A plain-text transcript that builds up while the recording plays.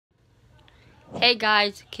Hey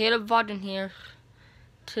guys, Caleb Vaughn here.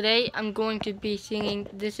 Today I'm going to be singing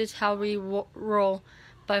This Is How We Roll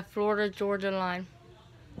by Florida Georgia Line.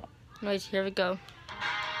 Anyways, here we go.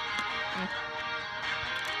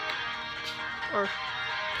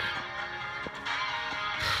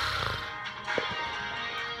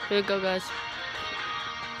 Here we go, guys.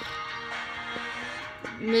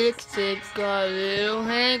 Mix it, got little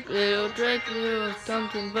Hank, little Drake, little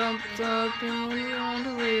something bump, something when you're on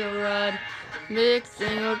the wheel ride.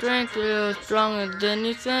 Mixing or drink, little stronger than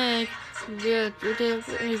you think. Get the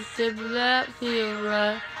that feel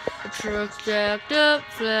right. The truck's jacked up,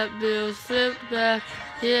 flat bills flipped back.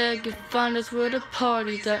 Yeah, you can find us where the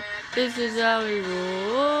party's at. This is how we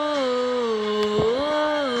roll.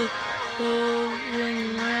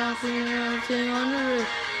 Ring around, sing on the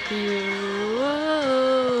radio.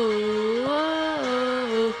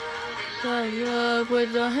 Up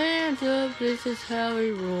with our hands up, this is how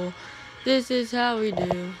we roll. This is how we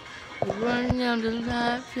do. We're running down the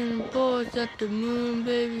line, feeling boys at the moon,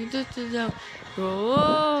 baby. This is how we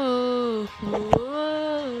roll.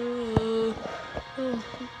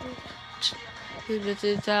 This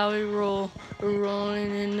is how we roll. We're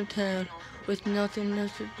rolling in the town with nothing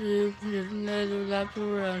else to do. Just another lap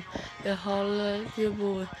around. Yeah, holler at your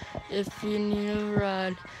boy if you need a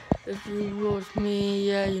ride. If you roll with me,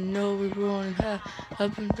 yeah, you know we're rolling high.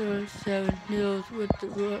 Up in 37 hills with the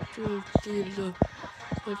rock to the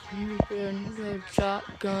with me and the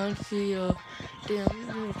shotgun feel. Damn,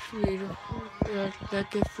 little freedom.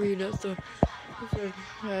 Like a freedom. So,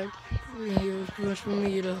 here's much for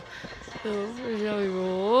me to. So, here's how we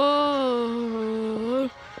roll.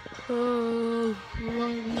 Oh,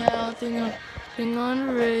 right now, thing on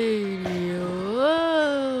the radio.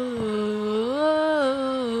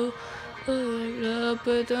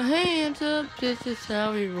 Put the hands up, this is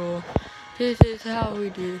how we roll. This is how we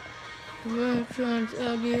do. We're trying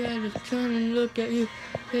to ugly, I just turn and look at you.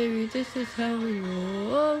 Baby, this is how we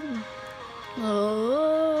roll.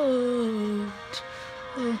 Oh.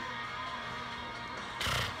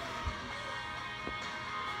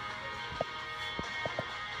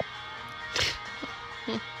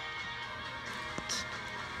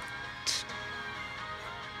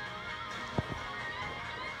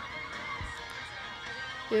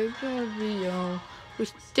 We're gonna be young. We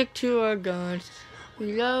stick to our guns.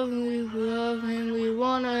 We love him, we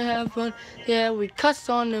wanna have fun. Yeah, we cuss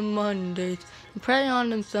on them Mondays and pray on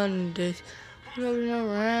them Sundays. Rolling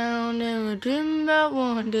around and we're dreaming about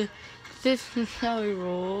one day. This is how we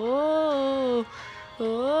roll.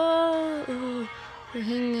 Oh, we're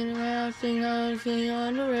hanging around, sing on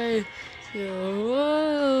the radio.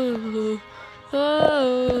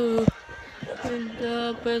 Oh, and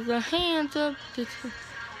up with our hands up.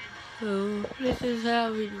 Oh, this is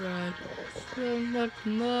how we ride. From up the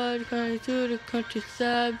mud, coming to the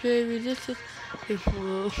countryside, baby. This is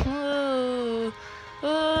oh,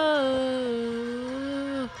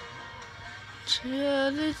 yeah,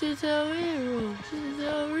 this is how we roll. This is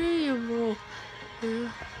how we roll.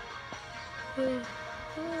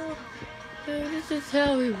 Yeah, this is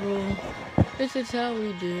how we roll. This is how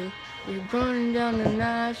we do. We're burning down the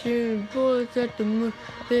night, shooting bullets at the moon,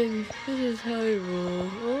 baby. This is how we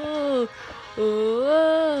roll.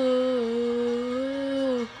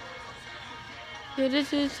 Yeah,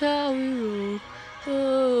 this is how we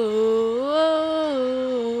roll.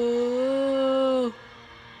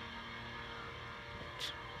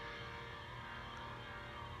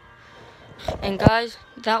 And guys,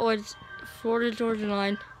 that was Florida Georgia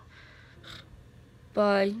Line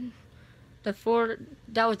by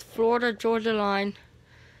that was Florida Georgia Line.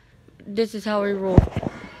 This is how we roll.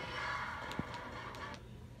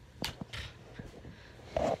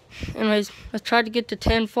 Anyways, let's try to get to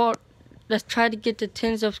 10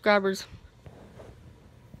 subscribers.